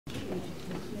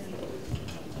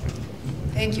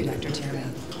Thank you, Dr.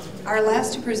 Tierman. Our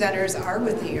last two presenters are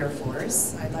with the Air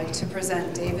Force. I'd like to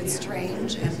present David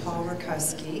Strange and Paul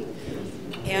Rukowski.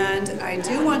 And I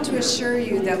do want to assure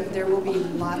you that there will be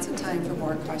lots of time for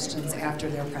more questions after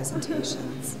their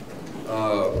presentations.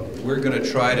 We're going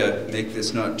to try to make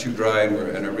this not too dry,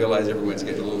 and I realize everyone's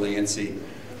getting a little antsy,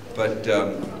 but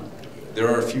there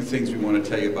are a few things we want to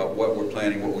tell you about what we're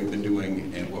planning, what we've been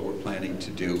doing, and what we're planning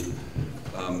to do.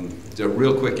 A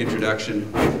real quick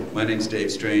introduction. My name's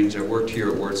Dave Strange. I worked here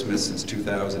at Wordsmith since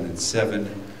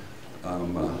 2007.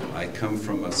 I come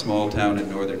from a small town in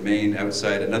northern Maine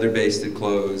outside another base that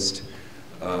closed.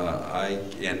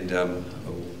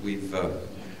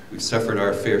 We've suffered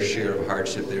our fair share of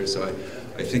hardship there, so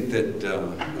I think that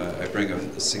I bring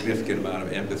a significant amount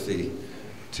of empathy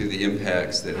to the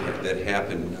impacts that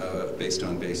happen based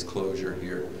on base closure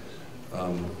here.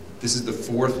 This is the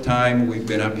fourth time we've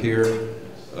been up here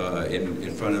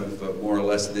in front of more or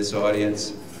less this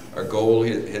audience. Our goal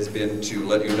has been to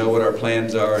let you know what our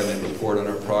plans are and then report on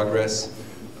our progress.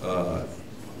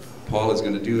 Paul is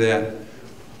going to do that.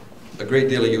 A great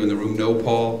deal of you in the room know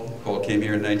Paul. Paul came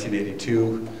here in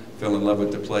 1982, fell in love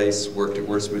with the place, worked at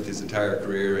Wordsmith his entire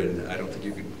career, and I don't think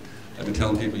you could, I've been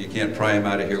telling people you can't pry him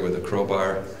out of here with a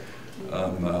crowbar.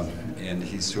 And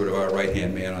he's sort of our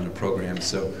right-hand man on the program.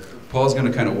 So Paul's going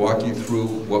to kind of walk you through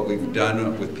what we've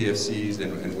done with PFCs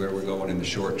and where we're going in the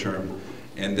short term.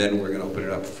 And then we're going to open it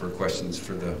up for questions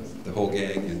for the whole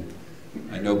gang. And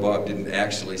I know Bob didn't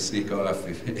actually sneak off.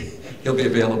 He'll be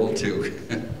available too.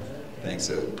 Thanks.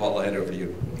 Paul, I'll hand over to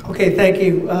you. Okay, thank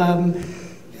you.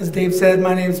 As Dave said,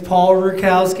 my name is Paul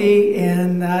Rukowski,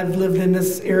 and I've lived in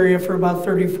this area for about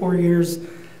 34 years.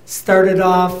 Started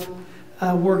off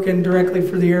working directly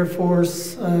for the Air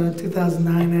Force.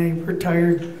 2009, I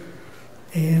retired,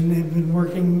 and have been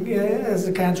working as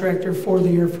a contractor for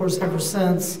the Air Force ever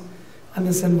since on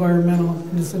this environmental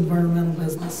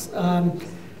business.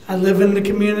 I live in the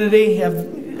community.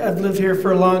 I've lived here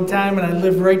for a long time, and I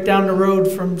live right down the road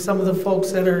from some of the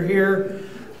folks that are here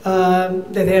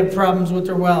that have problems with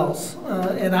their wells.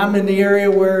 And I'm in the area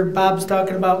where Bob's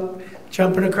talking about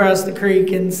jumping across the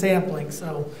creek and sampling.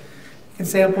 So you can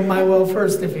sample my well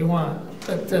first if you want.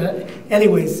 But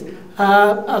anyways,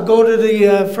 I'll go to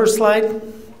the first slide.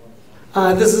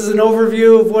 This is an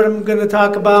overview of what I'm going to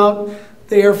talk about.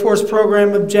 The Air Force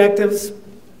program objectives,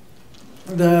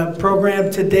 the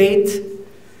program to date,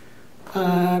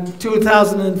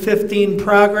 2015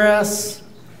 progress,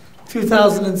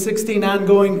 2016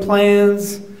 ongoing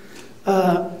plans,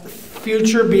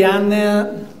 future beyond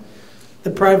that,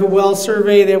 the private well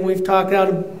survey that we've talked about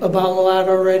a lot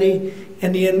already,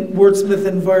 and the Wordsmith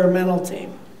environmental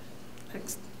team.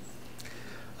 Next.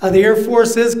 The Air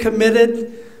Force is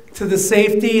committed to the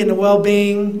safety and the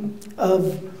well-being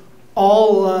of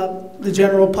all the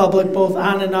general public, both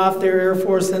on and off their Air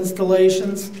Force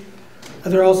installations.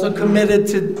 They're also committed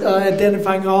to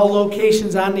identifying all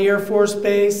locations on the Air Force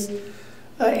Base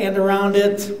and around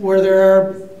it where there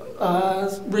are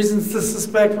reasons to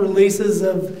suspect releases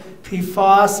of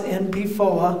PFOS and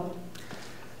PFOA.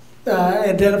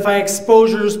 Identify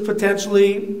exposures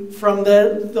potentially from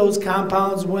those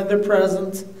compounds when they're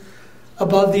present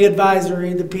above the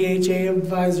advisory, the PHA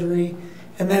advisory,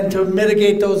 and then to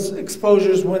mitigate those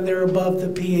exposures when they're above the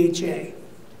PHA.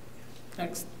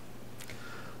 Next.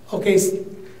 Okay,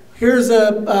 here's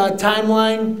a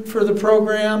timeline for the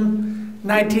program.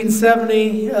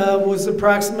 1970 was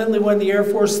approximately when the Air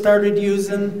Force started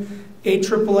using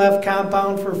AFFF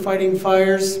compound for fighting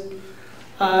fires.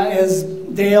 As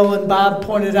Dale and Bob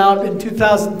pointed out, in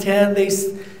 2010,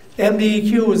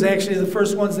 MDEQ was actually the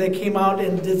first ones that came out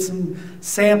and did some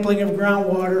sampling of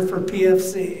groundwater for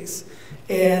PFCs.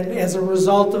 And as a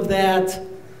result of that,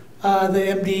 the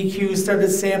MDEQ started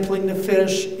sampling the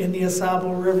fish in the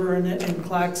Oscoda River and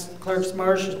Clark's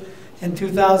Marsh in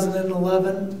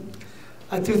 2011.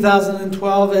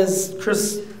 2012, as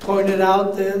Chris pointed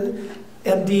out, the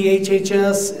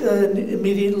MDHHS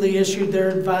immediately issued their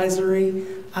advisory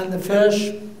on the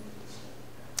fish.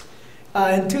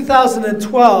 In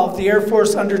 2012, the Air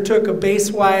Force undertook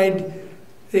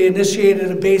they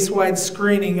initiated a base-wide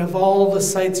screening of all the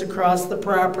sites across the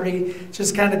property,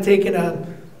 just kind of taking a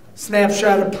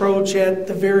snapshot approach at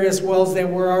the various wells that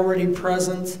were already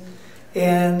present.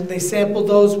 And they sampled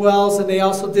those wells, and they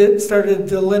also started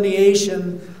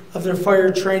delineation of their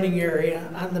fire training area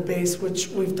on the base, which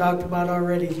we've talked about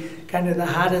already, kind of the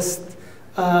hottest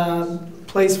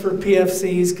place for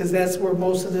PFCs, because that's where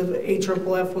most of the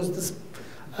AFFF was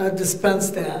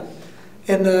dispensed at.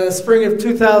 In the spring of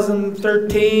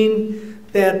 2013,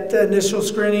 that initial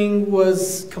screening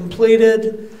was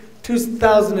completed.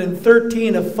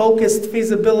 2013, a focused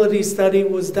feasibility study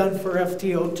was done for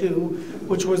FTO2,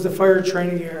 which was the fire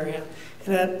training area.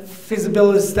 And that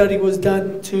feasibility study was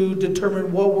done to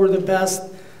determine what were the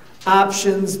best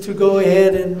options to go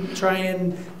ahead and try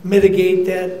and mitigate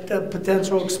that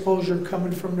potential exposure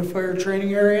coming from the fire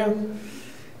training area.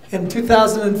 In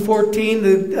 2014,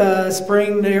 the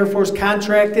spring, the Air Force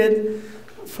contracted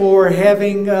for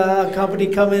having a company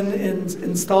come in and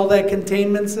install that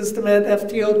containment system at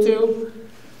FTO2.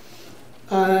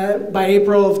 By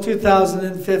April of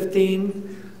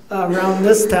 2015, around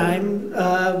this time,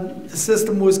 the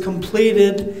system was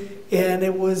completed and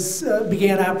it was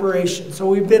began operation. So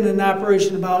we've been in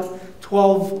operation about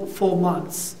 12 full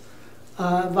months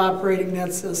of operating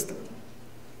that system.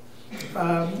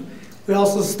 We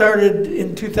also started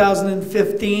in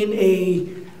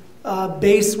 2015 a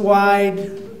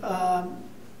base-wide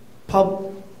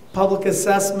public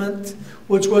assessment,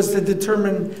 which was to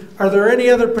determine, are there any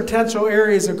other potential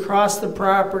areas across the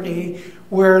property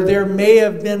where there may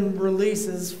have been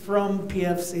releases from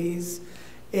PFCs.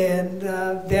 And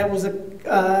that was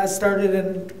started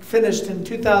and finished in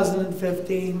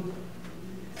 2015.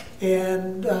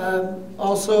 And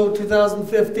also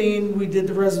 2015, we did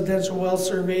the residential well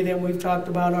survey that we've talked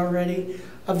about already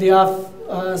of the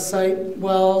off-site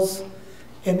wells.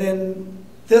 And then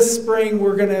this spring,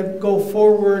 we're going to go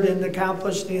forward and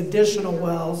accomplish the additional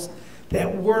wells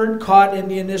that weren't caught in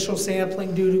the initial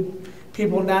sampling due to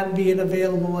people not being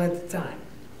available at the time.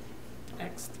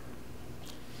 Next.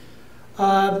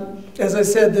 As I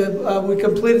said, we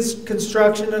completed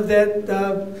construction of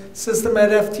that system at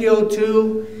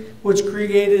FTO2, which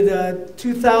created a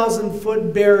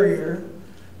 2,000-foot barrier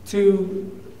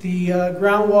to the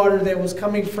groundwater that was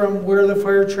coming from where the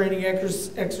fire training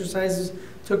exercises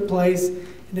took place,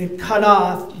 and it cut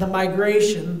off the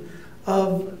migration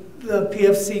of the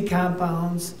PFC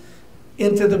compounds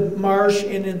into the marsh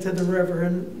and into the river.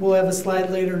 And we'll have a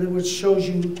slide later which shows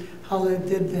you how they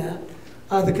did that.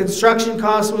 The construction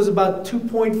cost was about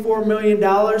 $2.4 million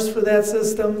for that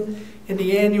system, and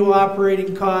the annual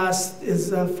operating cost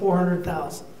is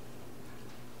 $400,000.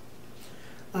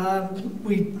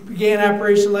 We began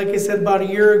operation, like I said, about a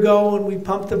year ago, and we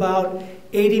pumped about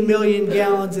 80 million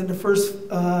gallons in the first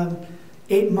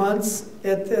 8 months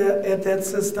at that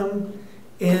system.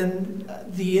 And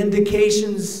the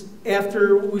indications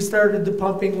after we started the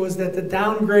pumping was that the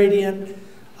down gradient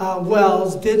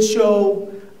wells did show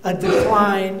a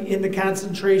decline in the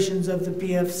concentrations of the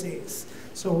PFCs.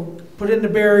 So put in the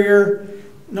barrier,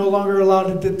 no longer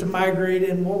allowed it to migrate,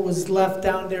 and what was left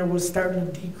down there was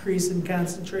starting to decrease in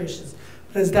concentrations.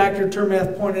 But as Dr.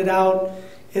 Termath pointed out,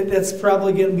 that's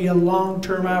probably going to be a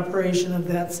long-term operation of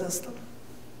that system.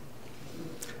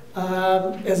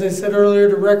 As I said earlier,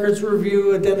 the records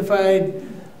review identified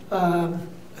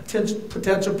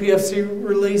potential PFC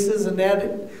releases, and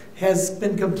that has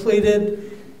been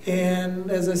completed.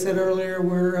 And as I said earlier,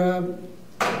 we're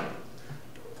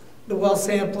the well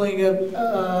sampling,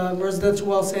 residential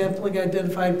well sampling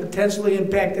identified potentially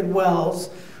impacted wells,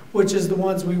 which is the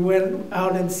ones we went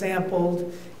out and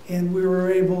sampled, and we were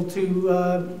able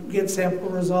to get sample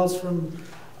results from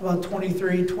about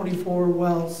 23, 24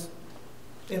 wells.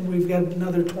 And we've got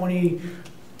another 20,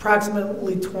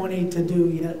 approximately 20 to do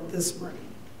yet this spring.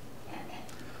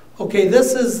 Okay,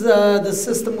 this is the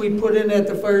system we put in at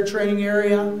the fire training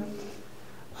area.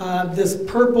 This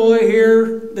purple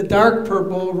here, the dark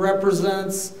purple,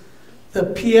 represents the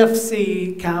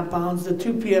PFC compounds, the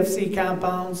 2 PFC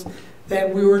compounds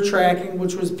that we were tracking,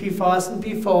 which was PFOS and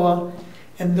PFOA.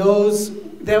 And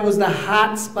that was the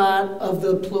hot spot of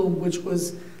the plume, which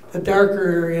was the darker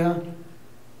area.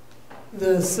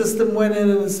 The system went in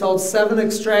and installed 7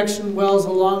 extraction wells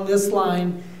along this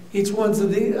line. Each one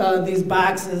of these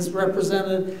boxes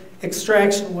represented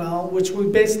extraction well, which we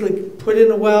basically put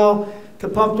in a well to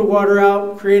pump the water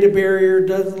out, create a barrier,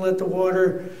 doesn't let the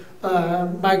water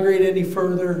migrate any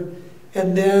further.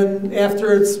 And then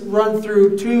after it's run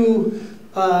through 2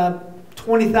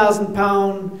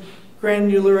 20,000-pound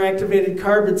granular activated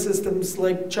carbon systems,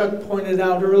 like Chuck pointed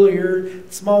out earlier,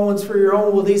 small ones for your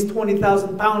home, well, these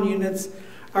 20,000-pound units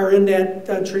are in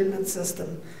that treatment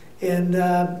system. And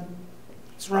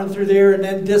it's run through there and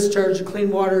then discharged.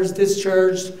 Clean water is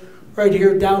discharged right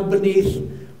here down beneath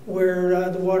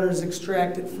where the water is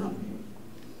extracted from.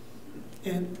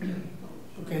 And,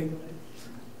 okay.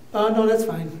 No, that's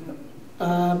fine.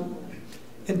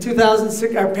 In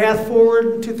 2006, our path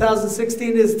forward in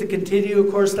 2016 is to continue,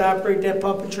 of course, to operate that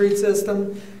pump and treat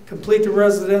system, complete the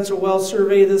residential well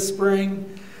survey this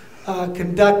spring,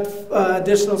 conduct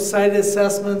additional site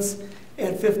assessments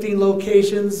at 15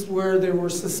 locations where there were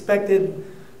suspected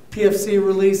PFC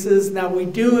releases. Now we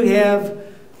do have,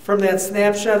 from that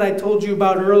snapshot I told you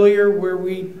about earlier, where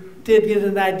we did get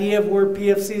an idea of where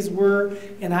PFCs were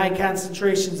in high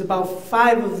concentrations, about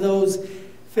 5 of those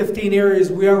 15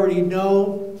 areas we already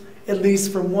know, at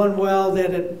least from one well,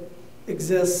 that it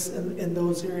exists in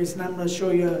those areas. And I'm going to show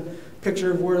you a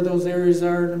picture of where those areas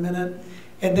are in a minute.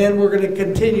 And then we're going to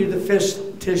continue the fish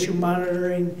tissue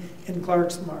monitoring in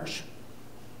Clark's Marsh.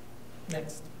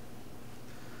 Next.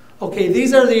 Okay,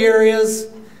 these are the areas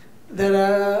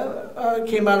that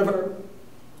came out of our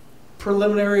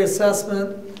preliminary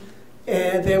assessment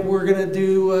and that we're going to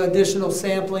do additional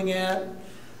sampling at.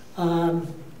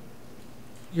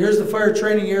 Here's the fire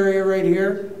training area right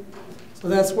here. So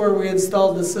that's where we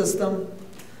installed the system.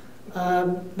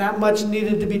 Not much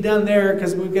needed to be done there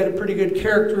because we've got a pretty good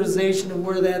characterization of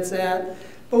where that's at.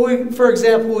 But for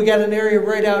example, we got an area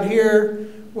right out here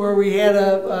where we had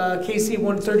a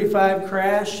KC-135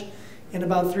 crash and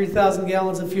about 3,000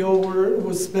 gallons of fuel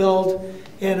was spilled.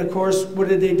 And of course, what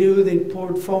did they do? They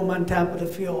poured foam on top of the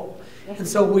fuel. And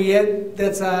so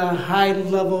that's a high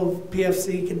level of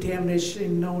PFC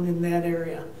contamination known in that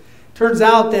area. Turns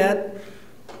out that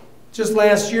just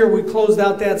last year we closed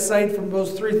out that site from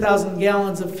those 3,000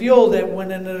 gallons of fuel that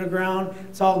went into the ground.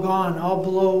 It's all gone, all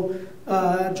below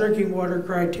drinking water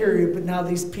criteria. But now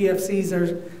these PFCs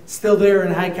are still there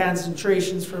in high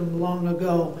concentrations from long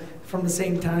ago, from the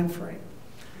same time frame.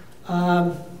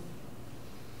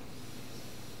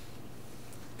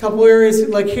 Couple areas,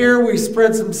 like here, we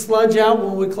spread some sludge out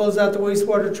when we closed out the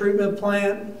wastewater treatment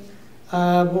plant.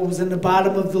 What was in the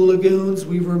bottom of the lagoons,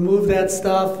 we removed that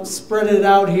stuff, spread it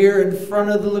out here in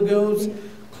front of the lagoons,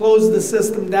 closed the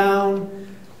system down.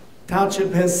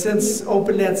 Township has since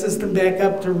opened that system back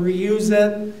up to reuse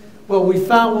it. Well, we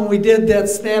found when we did that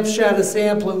snapshot of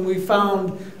sampling, we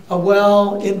found a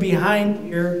well in behind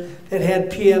here that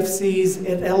had PFCs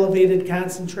at elevated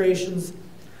concentrations.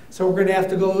 So we're going to have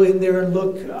to go in there and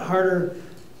look harder,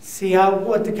 see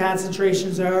what the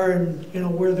concentrations are,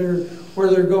 and where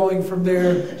they're going from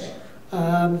there.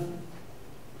 Let's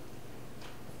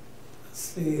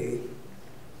see.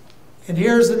 And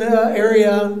here's an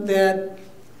area that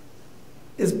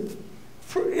is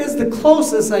the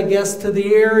closest, I guess, to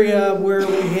the area where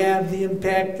we have the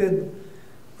impacted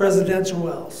residential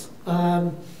wells.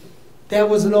 That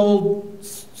was an old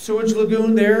sewage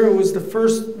lagoon there. It was the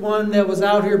first one that was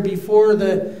out here before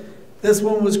this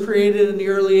one was created in the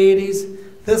early 80s.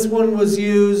 This one was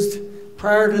used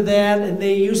prior to that, and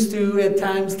they used to at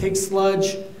times take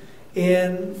sludge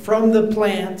and from the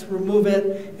plant, remove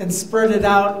it, and spread it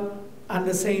out on in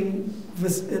the same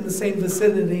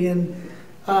vicinity. And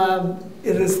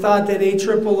it is thought that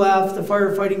AFFF, the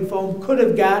firefighting foam, could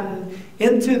have gotten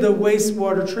into the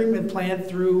wastewater treatment plant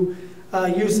through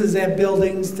uses at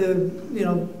buildings to,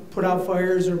 put out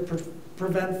fires or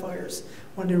prevent fires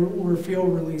when there were fuel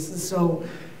releases. So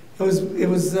it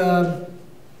was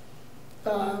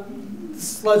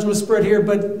sludge was spread here.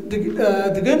 But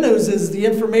the good news is the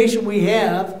information we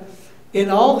have in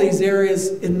all these areas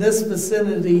in this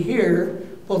vicinity here,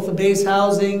 both the base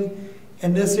housing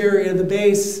and this area of the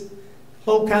base,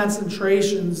 low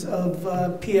concentrations of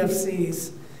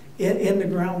PFCs in the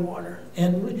groundwater.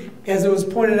 And as it was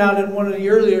pointed out in one of the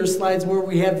earlier slides where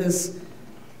we have this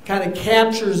kind of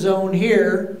capture zone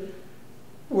here,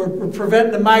 we're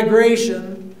preventing the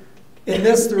migration in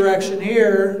this direction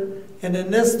here and in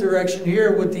this direction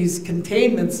here with these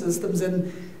containment systems.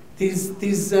 And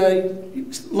these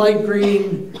light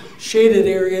green shaded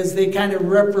areas, they kind of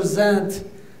represent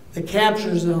the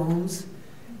capture zones.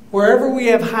 Wherever we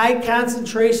have high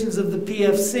concentrations of the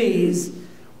PFCs,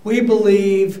 we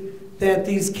believe that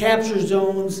these capture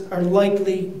zones are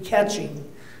likely catching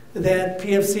that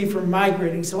PFC from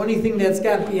migrating. So anything that's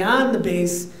got beyond the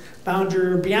base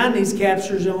boundary or beyond these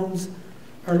capture zones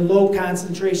are low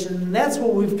concentration. And that's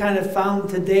what we've kind of found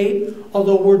to date,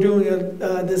 although we're doing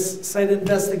this site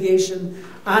investigation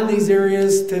on these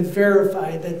areas to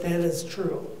verify that that is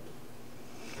true.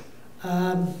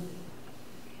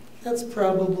 That's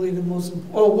probably the most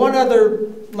important. Oh, one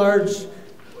other large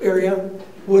area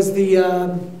was we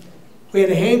had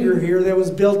a hangar here that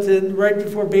was built in right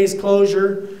before base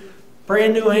closure.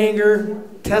 Brand new hangar,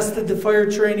 tested the fire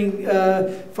training,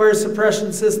 fire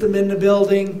suppression system in the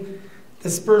building,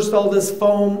 dispersed all this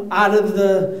foam out of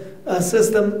the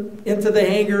system into the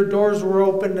hangar. Doors were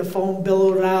open, the foam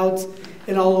billowed out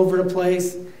and all over the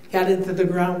place, got into the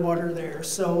groundwater there.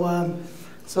 So,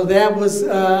 so that was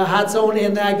a hot zone,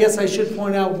 and I guess I should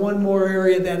point out one more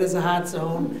area that is a hot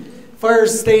zone. Fire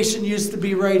station used to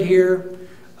be right here.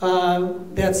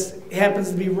 That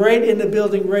happens to be right in the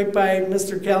building, right by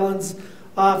Mr. Kellen's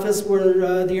office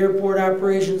where the airport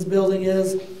operations building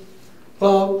is.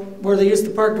 Well, where they used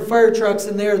to park the fire trucks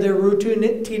in there, their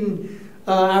routine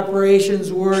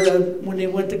operations were when they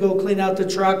went to go clean out the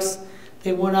trucks,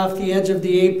 they went off the edge of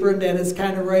the apron that is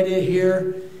kind of right in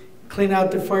here, clean out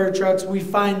the fire trucks. We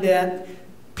find that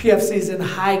PFC is in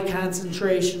high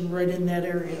concentration right in that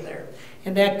area there.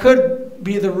 And that could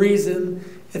be the reason.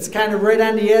 It's kind of right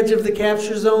on the edge of the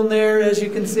capture zone there, as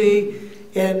you can see.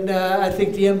 And I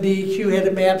think the MDHHS had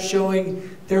a map showing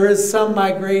there is some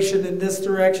migration in this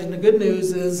direction. The good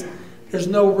news is there's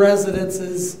no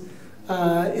residences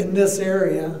in this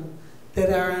area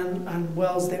that are on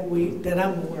wells that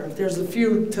I'm aware of. There's a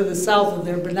few to the south of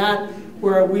there, but not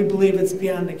where we believe it's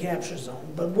beyond the capture zone.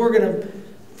 But we're going to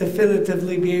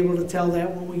definitively be able to tell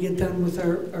that when we get done with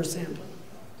our sampling.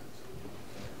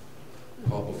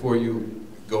 Paul, before you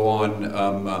go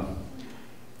on,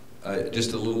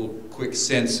 just a little quick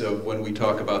sense of when we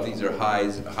talk about these are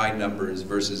high numbers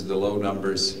versus the low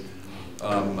numbers.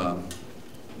 And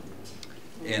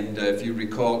if you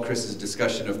recall Chris's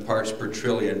discussion of parts per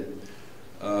trillion,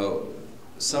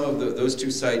 some of those two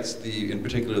sites, in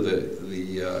particular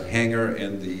the hangar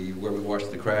and where we watched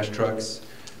the crash trucks,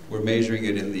 we're measuring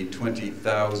it in the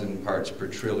 20,000 parts per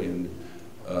trillion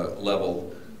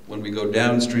level. When we go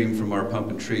downstream from our pump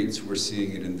and treats, we're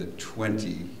seeing it in the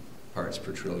 20 parts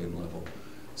per trillion level.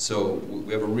 So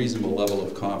we have a reasonable level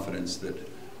of confidence that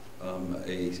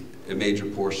a major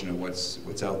portion of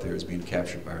what's out there is being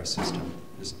captured by our system.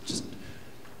 Just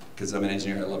because I'm an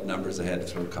engineer, I love numbers, I had to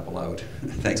throw a couple out.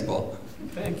 Thanks, Paul.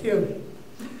 Thank you.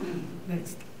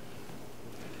 Next.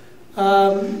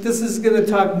 This is going to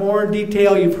talk more in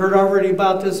detail. You've heard already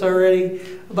about this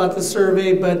about the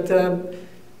survey, but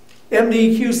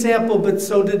MDHHS sampled, but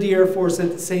so did the Air Force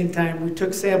at the same time. We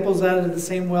took samples out of the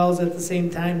same wells at the same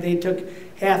time. They took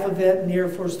half of it, and the Air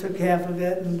Force took half of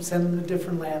it, and sent them to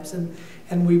different labs, and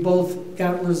we both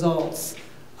got results.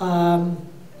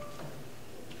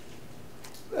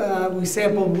 We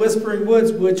sampled Whispering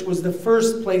Woods, which was the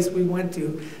first place we went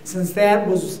to, since that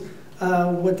was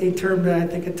what they termed, I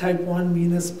think, a type 1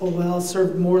 municipal well,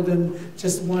 served more than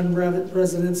just one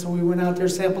resident, so we went out there,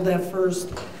 sampled that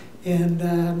first, and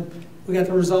we got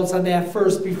the results on that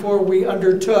first before we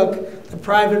undertook the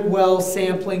private well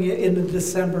sampling in the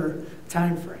December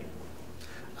timeframe.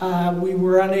 We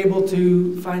were unable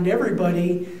to find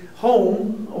everybody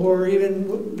home, or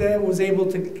even that was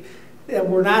able to, that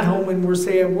were not home and were,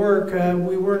 say, at work.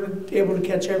 We weren't able to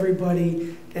catch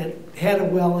everybody that had a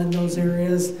well in those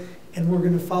areas, and we're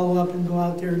going to follow up and go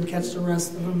out there and catch the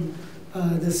rest of them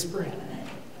this spring.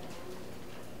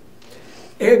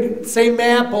 Same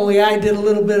map, only I did a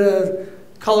little bit of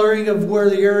coloring of where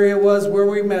the area was, where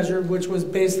we measured, which was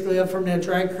basically up from that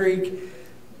dry creek,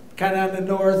 kind of on the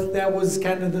north. That was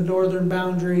kind of the northern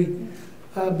boundary.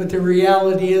 But the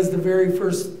reality is the very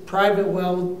first private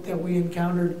well that we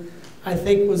encountered, I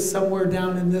think, was somewhere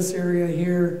down in this area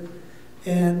here.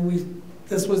 And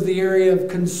this was the area of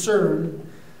concern,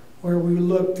 where we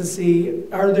looked to see,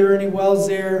 are there any wells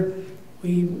there?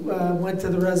 We went to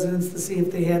the residents to see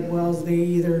if they had wells. They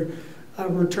either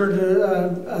returned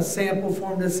a sample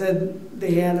form that said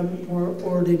they had them,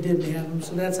 or they didn't have them.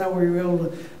 So that's how we were able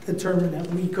to determine that.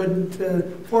 We couldn't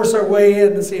force our way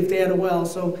in to see if they had a well.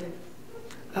 So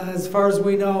as far as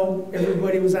we know,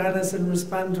 everybody was honest and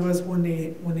responded to us when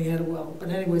they had a well. But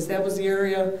anyways, that was the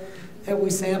area that we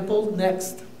sampled.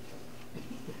 Next.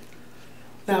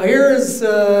 Now here is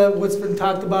what's been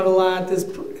talked about a lot, this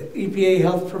EPA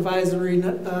health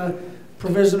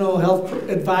provisional health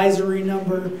advisory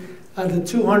number, the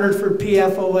 200 for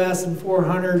PFOS and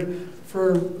 400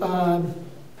 for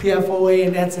PFOA,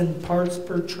 and that's in parts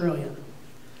per trillion.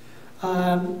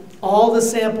 All the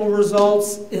sample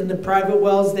results in the private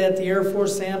wells that the Air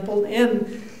Force sampled and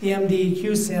the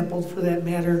MDHHS sampled, for that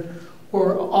matter,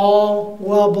 were all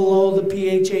well below the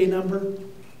PHA number.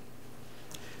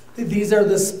 These are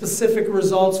the specific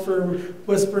results for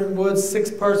Whispering Woods: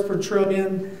 6 parts per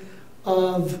trillion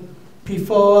of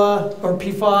PFOA or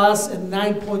PFOS and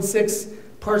 9.6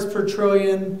 parts per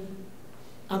trillion.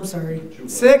 I'm sorry,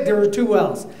 there were 2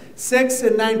 wells. 6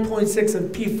 and 9.6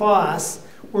 of PFOS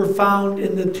were found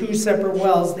in the 2 separate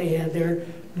wells they had there.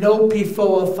 No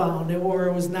PFOA found, or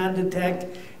it was non-detect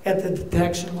at the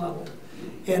detection level.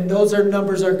 And those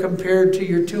numbers are compared to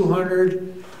your 200.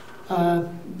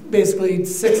 Basically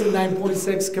 6 and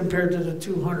 9.6 compared to the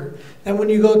 200. Then when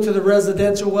you go to the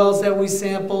residential wells that we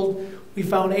sampled, we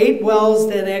found 8 wells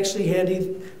that actually had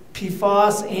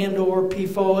PFOS and or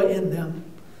PFOA in them.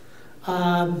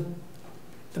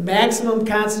 The maximum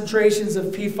concentrations of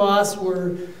PFOS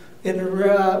were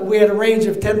we had a range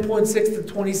of 10.6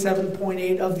 to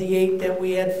 27.8 of the 8 that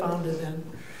we had found in them.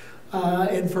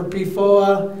 And for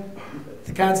PFOA,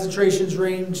 the concentrations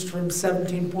ranged from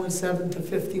 17.7 to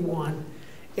 51.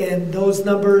 And those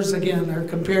numbers, again, are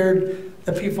compared,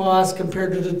 the PFOS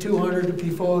compared to the 200, the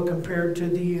PFOA compared to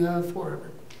the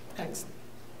 400. Next.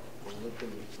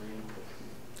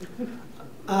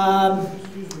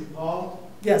 Excuse me,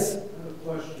 Paul? Yes. I have a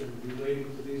question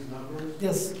relating to these numbers.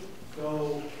 Yes.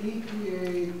 So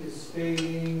EPA is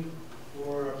stating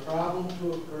for a problem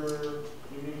to occur,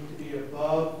 you need to be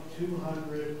above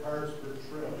 200 parts per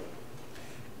trillion.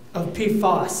 Of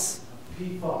PFOS.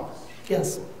 PFOS.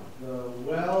 Yes. The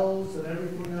wells and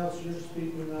everything else you're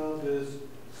speaking of is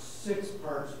 6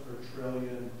 parts per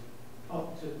trillion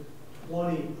up to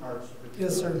 20 parts per trillion.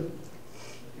 Yes, sir.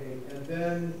 Okay, and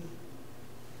then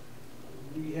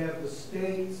we have the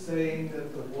state saying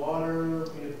that the water,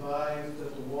 we advise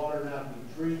that the water not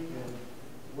be treated.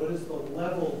 What is the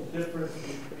level difference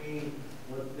between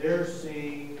what they're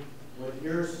seeing, what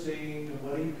you're seeing, and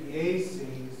what EPA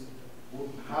sees?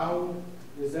 How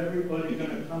is everybody going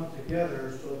to come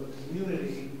together so the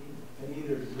community can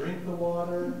either drink the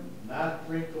water, not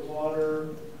drink the water,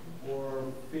 or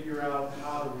figure out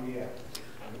how to react?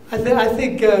 I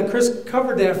think Chris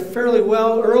covered that fairly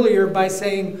well earlier by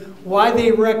saying why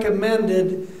they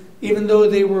recommended, even though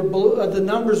they were below, the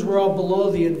numbers were all below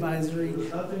the advisory.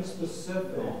 There's nothing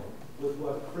specific with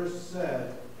what Chris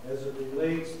said as it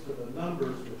relates to the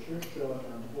numbers that you're showing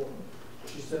on the board.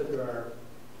 She said there are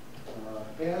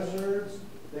hazards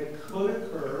that could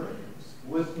occur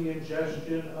with the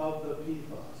ingestion of the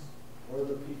PFOS or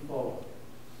the PFOA.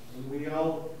 And we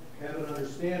all have an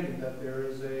understanding that there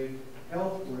is a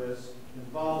health risk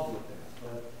involved with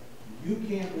that. But you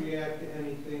can't react to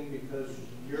anything because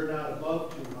you're not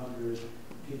above 200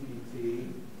 ppt.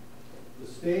 The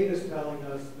state is telling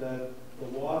us that the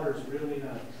water is really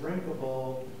not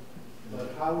drinkable,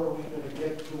 but how are we going to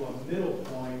get to a middle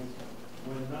point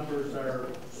when numbers are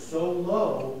so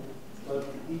low, but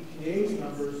EPA's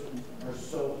numbers are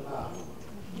so high?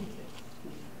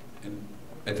 And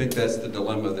I think that's the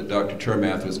dilemma that Dr.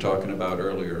 Termath was talking about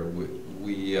earlier.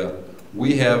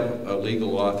 We have a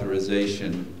legal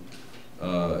authorization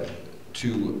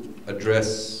to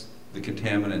address the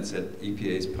contaminants at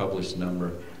EPA's published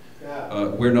number. Yeah.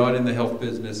 We're not in the health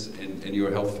business, and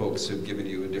your health folks have given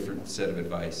you a different set of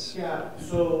advice. Yeah,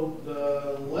 so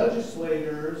the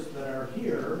legislators that are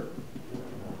here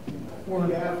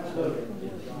have to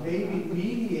maybe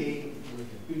mediate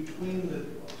between the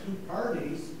two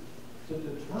parties to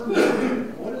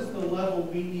determine what is the level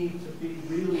we need to be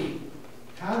really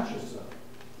conscious of.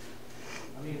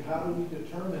 I mean, how do we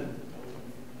determine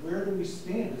where do we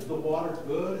stand? Is the water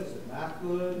good? Is it not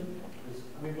good?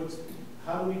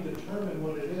 How do we determine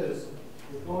what it is?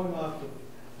 We're going off of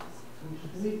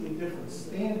completely different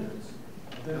standards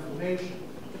of information.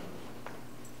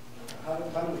 How do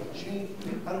we change?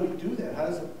 How do we do that?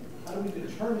 How do we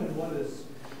determine what is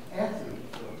accurate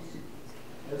for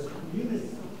us as a community?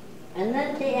 And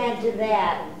then to add to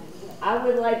that, I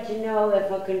would like to know if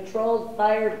a controlled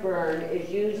fire burn is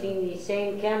using the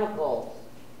same chemicals.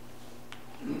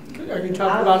 Are you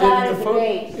talking about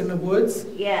in the woods?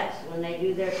 Yes, when they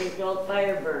do their controlled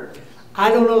fire burn. I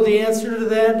don't know the answer to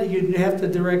that. You'd have to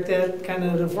direct that kind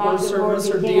of to Forest Service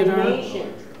or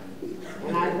DNR.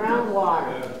 And our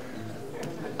groundwater.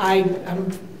 I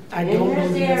don't know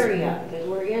in the this answer. area, because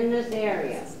we're in this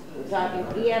area. We're talking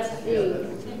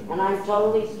PFC, and I'm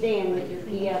totally staying with your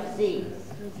PFC.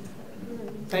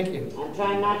 Thank you. I'm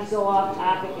trying not to go off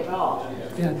topic at all.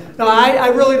 Yeah. No, I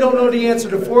really don't know the answer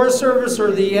to Forest Service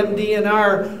or the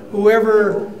MDNR,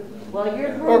 whoever Well, your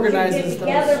group should organizes get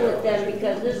together those. with them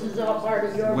because this is all part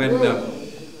of your group.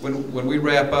 When we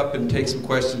wrap up and take some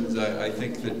questions, I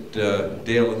think that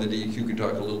Dale and the DEQ can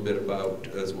talk a little bit about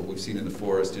as what we've seen in the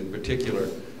forest. In particular,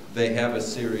 they have a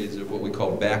series of what we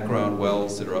call background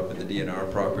wells that are up in the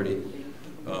DNR property.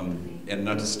 And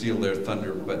not to steal their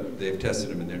thunder, but they've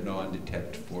tested them and they're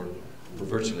non-detect for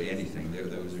virtually anything.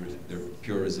 They're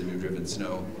pure as residue-driven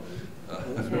snow.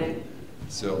 Okay.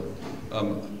 So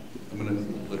I'm going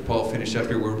to let Paul finish up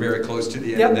here. We're very close to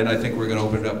the end, Yep. and then I think we're going to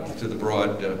open it up to the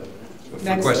broad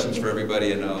for questions for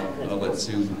everybody, and I'll let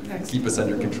Sue keep us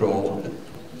under control.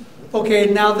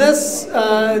 Okay, now this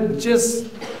just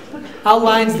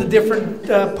outlines the different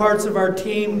parts of our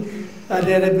team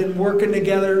that have been working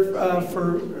together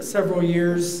for several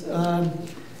years.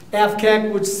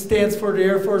 AFCEC, which stands for the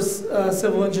Air Force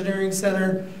Civil Engineering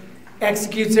Center,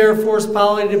 executes Air Force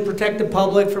policy to protect the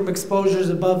public from exposures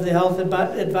above the health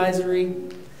advisory.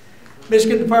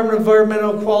 Michigan Department of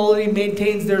Environmental Quality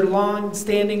maintains their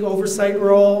long-standing oversight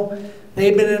role.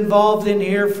 They've been involved in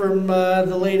here from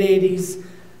the late 80s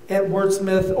at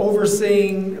Wordsmith,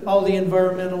 overseeing all the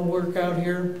environmental work out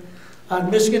here.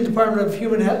 Michigan Department of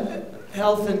Human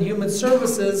Health and Human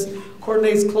Services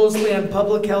coordinates closely on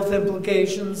public health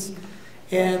implications,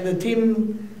 and the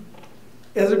team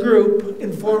as a group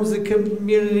informs the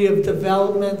community of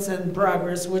developments and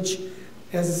progress, which,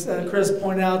 as Chris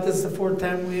pointed out, this is the 4th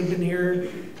time we've been here,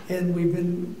 and we've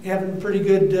been having pretty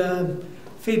good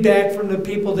feedback from the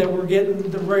people that we're getting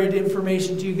the right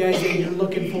information to you guys that you're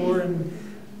looking for, and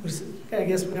I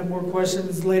guess we have more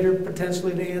questions later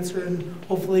potentially to answer, and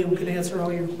hopefully we can answer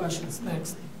all your questions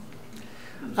next.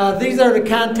 These are the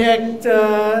contact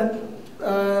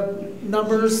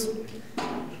numbers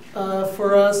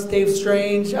for us. Dave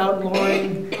Strange out in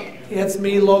Loring, it's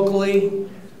me locally.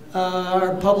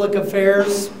 Our public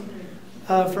affairs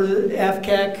for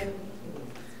AFCAC.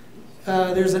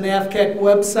 There's an AFCAC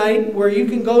website where you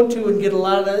can go to and get a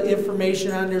lot of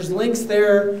information on. There's links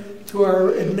there to our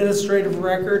administrative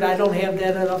record. I don't have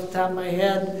that off the top of my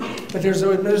head, but there's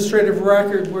an administrative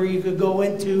record where you could go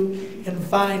into and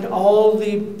find all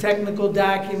the technical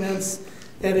documents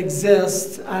that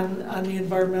exist on the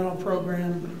environmental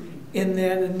program in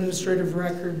that administrative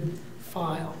record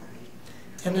file.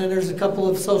 And then there's a couple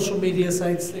of social media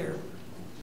sites there.